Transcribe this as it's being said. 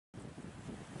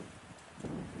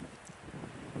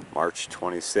March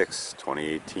 26,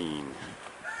 2018.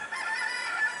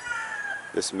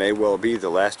 This may well be the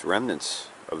last remnants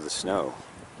of the snow.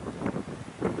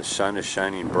 The sun is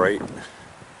shining bright.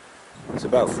 It's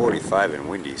about 45 and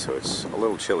windy, so it's a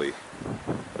little chilly,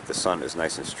 but the sun is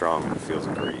nice and strong and it feels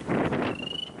great.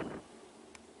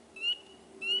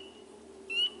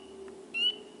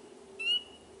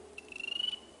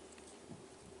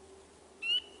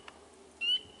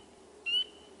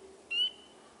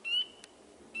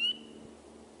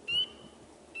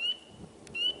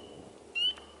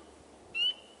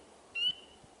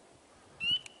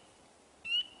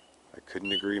 I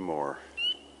couldn't agree more.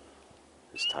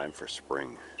 It's time for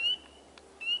spring.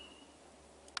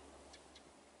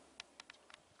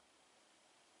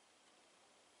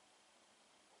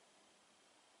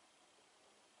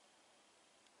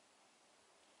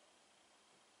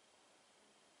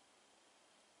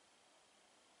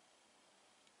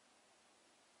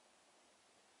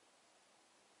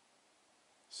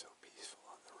 So peaceful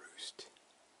on the roost.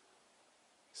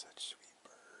 Such sweet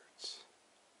birds.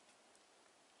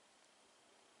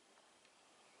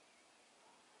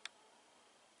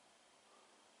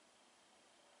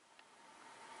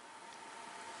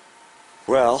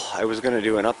 Well, I was going to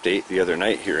do an update the other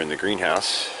night here in the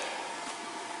greenhouse.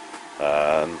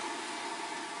 Because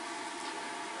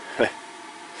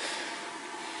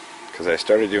I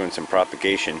started doing some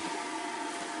propagation.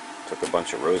 Took a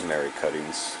bunch of rosemary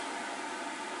cuttings.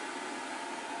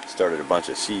 Started a bunch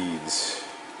of seeds.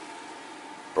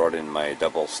 Brought in my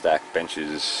double stack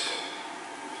benches.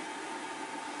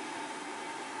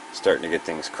 Starting to get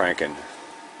things cranking.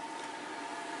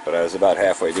 But I was about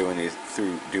halfway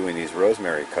through doing these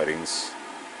rosemary cuttings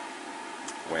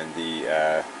when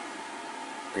the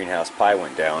greenhouse pie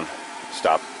went down,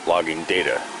 stopped logging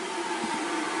data.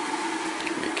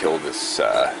 Let me kill this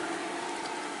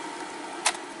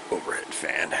overhead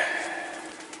fan.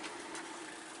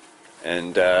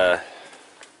 And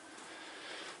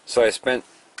so I spent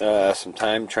some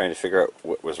time trying to figure out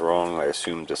what was wrong. I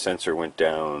assumed the sensor went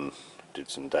down,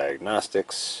 did some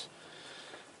diagnostics.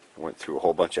 Went through a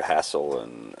whole bunch of hassle,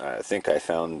 and I think I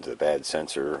found the bad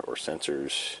sensor or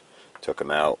sensors, took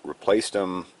them out, replaced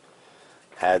them,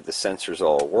 had the sensors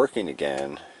all working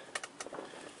again,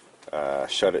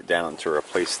 shut it down to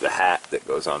replace the hat that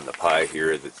goes on the Pi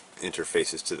here that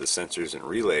interfaces to the sensors and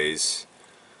relays,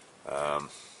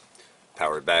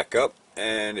 powered back up,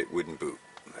 and it wouldn't boot.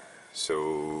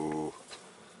 So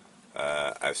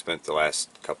I've spent the last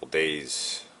couple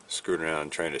days screwing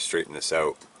around trying to straighten this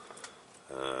out.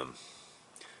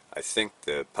 I think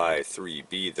the Pi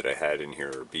 3B that I had in here,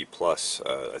 or B+,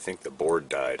 I think the board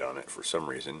died on it for some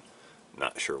reason.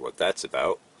 Not sure what that's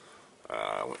about.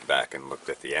 I went back and looked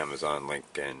at the Amazon link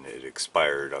and it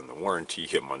expired on the warranty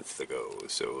a month ago,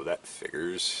 so that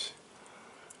figures.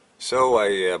 So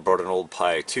I brought an old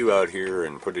Pi 2 out here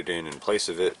and put it in place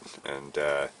of it, and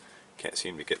can't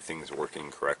seem to get things working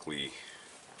correctly.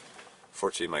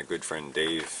 Fortunately, my good friend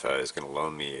Dave is going to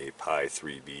loan me a Pi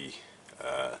 3B.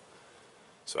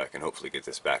 So I can hopefully get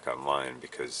this back online,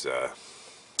 because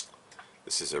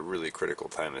this is a really critical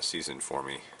time of season for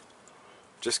me.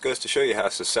 Just goes to show you how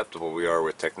susceptible we are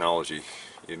with technology.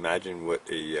 You imagine what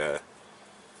a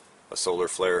solar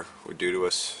flare would do to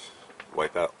us.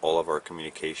 Wipe out all of our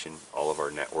communication, all of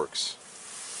our networks.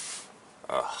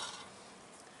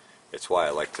 It's why I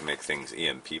like to make things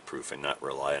EMP proof and not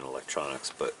rely on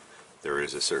electronics, but there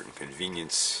is a certain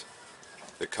convenience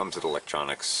that comes with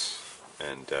electronics,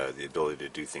 and the ability to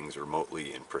do things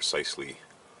remotely and precisely,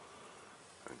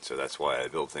 and so that's why I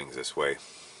build things this way.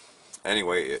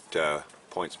 Anyway, it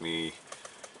points me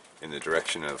in the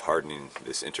direction of hardening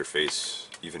this interface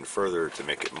even further to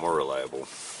make it more reliable,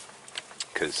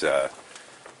 because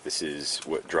this is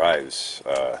what drives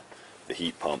the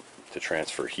heat pump to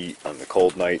transfer heat on the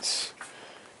cold nights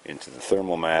into the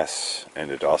thermal mass, and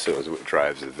it also is what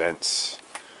drives the vents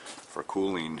for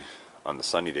cooling on the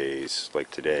sunny days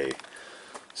like today.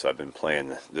 So I've been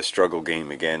playing the struggle game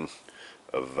again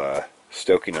of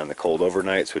stoking on the cold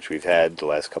overnights, which we've had the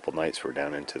last couple nights. We're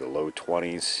down into the low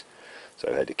 20s, so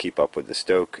I've had to keep up with the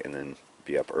stoke and then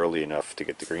be up early enough to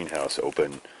get the greenhouse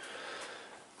open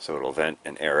so it'll vent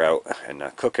and air out and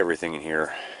not cook everything in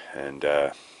here. And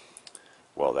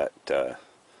well, that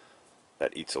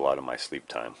eats a lot of my sleep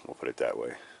time, we'll put it that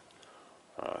way.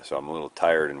 So I'm a little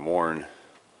tired and worn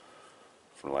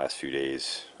from the last few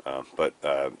days, but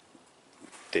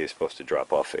Dave's supposed to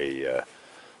drop off a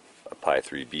Pi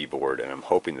 3B board, and I'm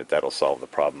hoping that that'll solve the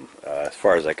problem. As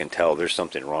far as I can tell, there's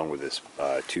something wrong with this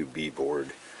 2B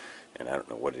board, and I don't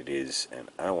know what it is, and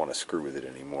I don't want to screw with it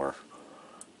anymore,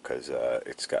 because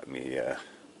it's got me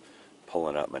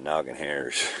pulling out my noggin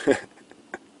hairs.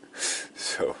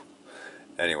 So,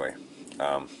 anyway,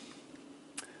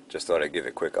 just thought I'd give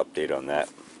a quick update on that.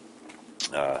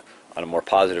 On a more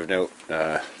positive note,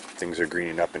 things are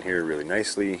greening up in here really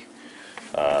nicely.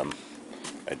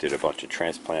 I did a bunch of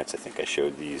transplants. I think I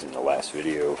showed these in the last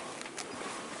video.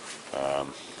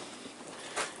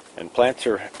 And plants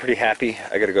are pretty happy.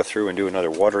 I got to go through and do another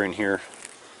watering here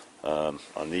on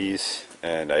these.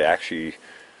 And I actually,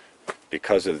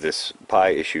 because of this pie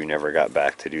issue, never got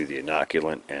back to do the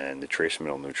inoculant and the trace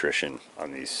mineral nutrition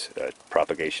on these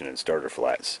propagation and starter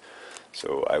flats.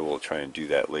 So I will try and do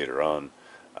that later on.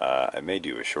 I may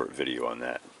do a short video on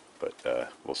that,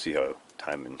 but we'll see how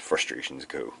time and frustrations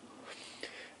go.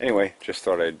 Anyway, just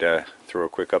thought I'd throw a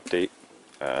quick update.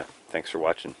 Thanks for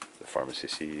watching the Pharmacy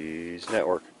Seeds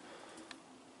Network.